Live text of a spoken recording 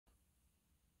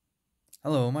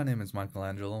Hello, my name is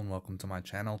Angelo and welcome to my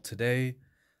channel. Today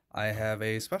I have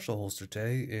a special holster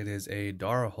today. It is a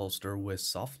Dara holster with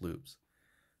soft loops.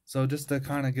 So just to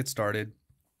kind of get started,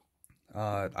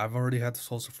 I've already had this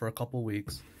holster for a couple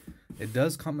weeks. It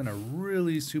does come in a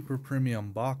really super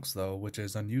premium box though, which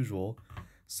is unusual,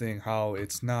 seeing how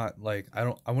it's not like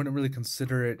I wouldn't really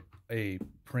consider it a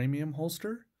premium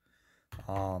holster.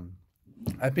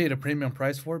 I paid a premium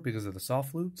price for it because of the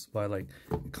soft loops, but like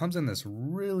it comes in this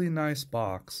really nice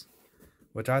box,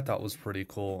 which I thought was pretty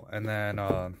cool. And then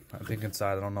I think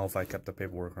inside, I don't know if I kept the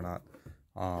paperwork or not.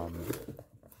 Um,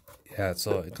 yeah,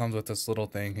 so it comes with this little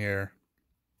thing here,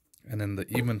 and then the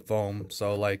even foam.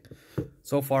 So like,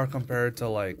 so far compared to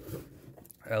like,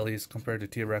 at least compared to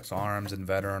T-Rex arms and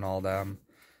Vetter and all them.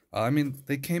 I mean,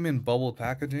 they came in bubble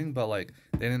packaging, but like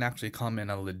they didn't actually come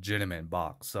in a legitimate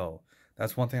box. So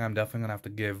that's one thing I'm definitely gonna have to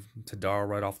give to Dara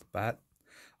right off the bat.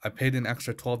 I paid an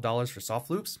extra $12 for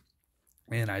soft loops,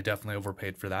 and I definitely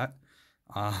overpaid for that.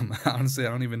 Honestly,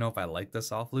 I don't even know if I like the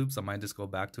soft loops. I might just go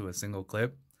back to a single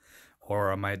clip,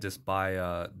 or I might just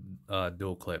buy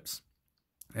dual clips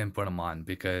and put them on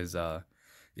because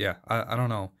yeah, I don't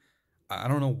know. I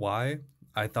don't know why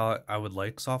I thought I would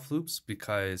like soft loops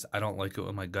because I don't like it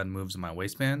when my gun moves in my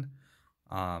waistband.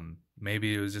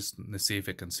 Maybe it was just to see if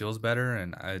it conceals better,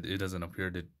 and it doesn't appear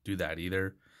to do that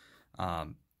either.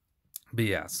 Um, but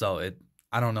yeah, so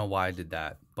I don't know why I did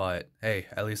that, but hey,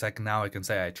 at least I can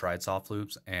say I tried soft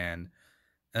loops and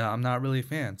I'm not really a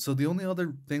fan. So the only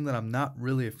other thing that I'm not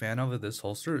really a fan of this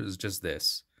holster is just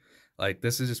this. Like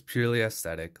this is just purely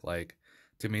aesthetic. Like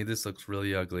to me this looks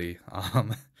really ugly.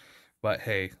 But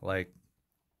hey, like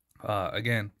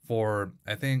again, for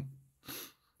I think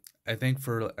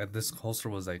for this holster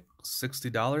was like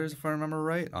 $60 if I remember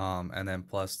right. And then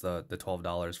plus the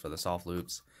 $12 for the soft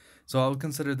loops. So I would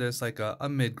consider this like a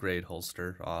mid-grade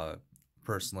holster,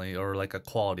 personally, or like a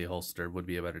quality holster would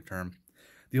be a better term.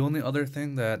 The only other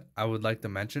thing that I would like to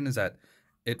mention is that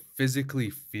it physically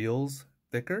feels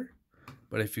thicker,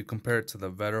 but if you compare it to the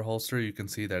Vetter holster, you can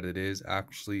see that it is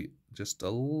actually just a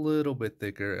little bit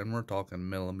thicker, and we're talking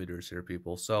millimeters here,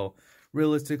 people. So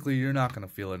realistically, you're not going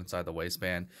to feel it inside the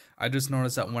waistband. I just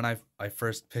noticed that when I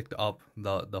first picked up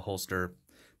the holster,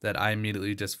 that I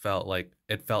immediately just felt like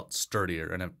it felt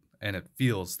sturdier and it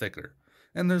feels thicker.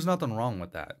 And there's nothing wrong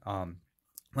with that.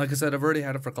 Like I said, I've already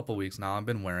had it for a couple weeks now. I've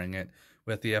been wearing it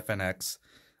with the FNX.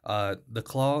 The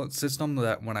claw system,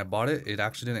 that when I bought it, it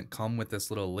actually didn't come with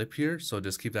this little lip here, so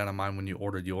just keep that in mind when you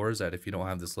ordered yours, that if you don't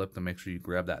have this lip, then make sure you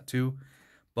grab that too.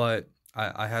 But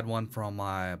I had one from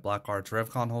my Black Arts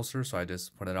Revcon holster, so I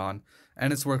just put it on,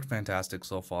 and it's worked fantastic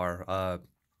so far.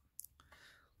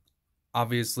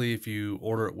 Obviously, if you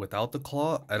order it without the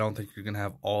claw, I don't think you're gonna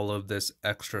have all of this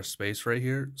extra space right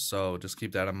here, so just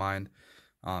keep that in mind.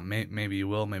 Maybe you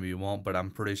will, maybe you won't, but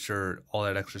I'm pretty sure all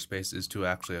that extra space is to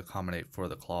actually accommodate for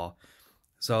the claw.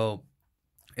 So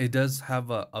it does have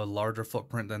a larger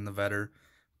footprint than the Vetter,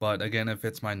 but again, it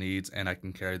fits my needs, and I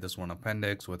can carry this one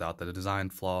appendix without the design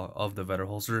flaw of the Vetter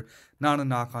holster. Not a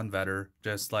knock on Vetter,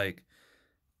 just like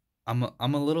I'm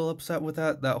a little upset with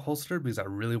that holster because I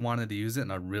really wanted to use it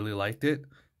and I really liked it,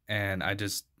 and I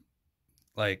just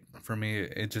like, for me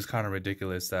it's just kind of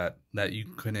ridiculous that you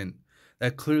couldn't,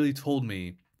 that clearly told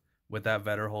me with that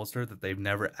Vetter holster that they've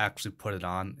never actually put it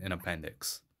on an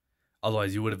appendix.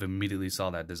 Otherwise, you would have immediately saw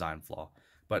that design flaw.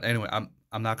 But anyway,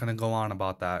 I'm not gonna go on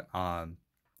about that.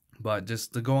 But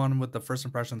just to go on with the first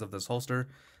impressions of this holster,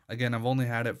 again, I've only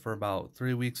had it for about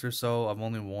 3 weeks or so. I've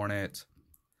only worn it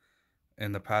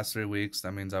in the past 3 weeks.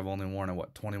 That means I've only worn it,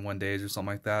 what, 21 days or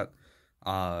something like that.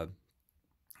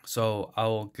 So I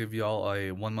will give you all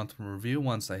a 1 month review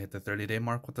once I hit the 30-day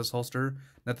mark with this holster.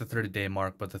 Not the 30-day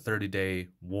mark, but the 30-day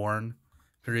worn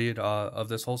period of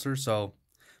this holster. So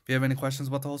if you have any questions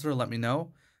about the holster, let me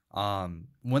know.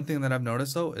 One thing that I've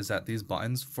noticed though is that these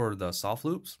buttons for the soft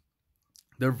loops,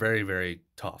 they're very, very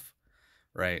tough,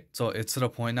 right? So it's to the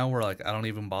point now where like I don't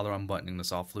even bother unbuttoning the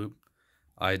soft loop.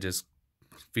 I just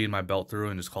feed my belt through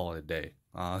and just call it a day.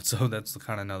 So that's the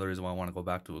kind of another reason why I want to go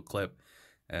back to a clip,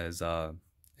 as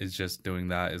is just doing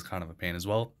that is kind of a pain as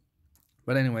well.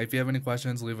 But anyway, if you have any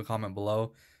questions, leave a comment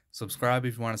below. Subscribe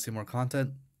if you want to see more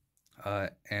content.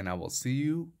 And I will see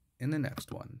you in the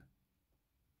next one.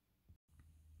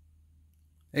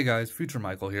 Hey guys, Future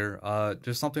Michael here.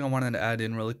 Just something I wanted to add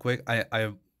in really quick.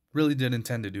 I really did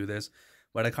intend to do this,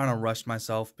 but I kind of rushed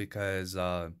myself because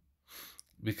I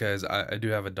do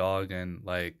have a dog, and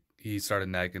like he started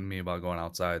nagging me about going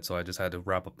outside, so I just had to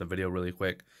wrap up the video really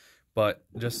quick. But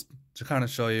just to kind of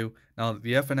show you, now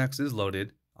the FNX is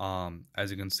loaded.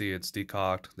 As you can see, it's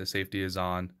decocked, the safety is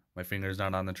on, my finger's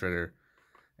not on the trigger,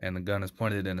 and the gun is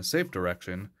pointed in a safe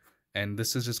direction. And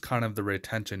this is just kind of the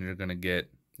retention you're going to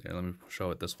get. Here, let me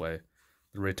show it this way.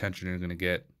 The retention you're going to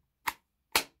get.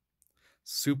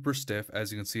 Super stiff.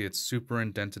 As you can see, it's super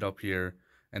indented up here,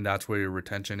 and that's where your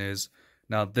retention is.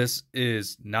 Now, this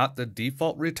is not the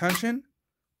default retention.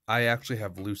 I actually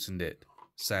have loosened it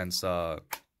since I've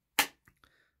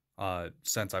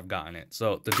gotten it.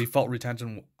 So the default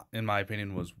retention, in my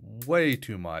opinion, was way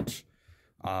too much.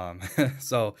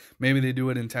 So maybe they do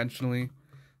it intentionally,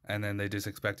 and then they just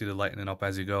expect you to lighten it up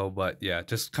as you go. But yeah,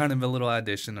 just kind of a little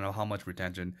addition of how much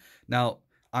retention. Now,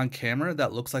 on camera,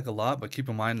 that looks like a lot, but keep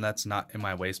in mind that's not in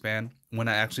my waistband. When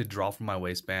I actually draw from my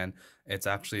waistband, it's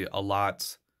actually a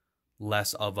lot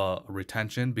less of a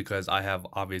retention because I have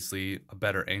obviously a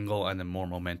better angle and then more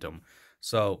momentum.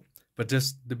 So, but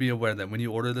just to be aware that when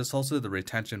you order this holster, the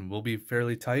retention will be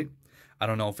fairly tight. I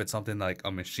don't know if it's something like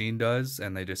a machine does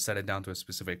and they just set it down to a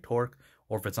specific torque,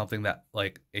 or if it's something that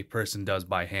like a person does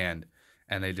by hand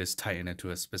and they just tighten it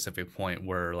to a specific point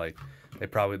where like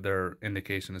their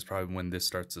indication is probably when this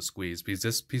starts to squeeze, because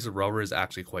this piece of rubber is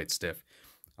actually quite stiff.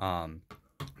 But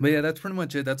yeah, that's pretty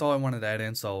much it. That's all I wanted to add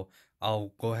in. So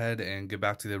I'll go ahead and get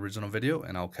back to the original video,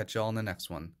 and I'll catch y'all in the next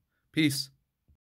one. Peace.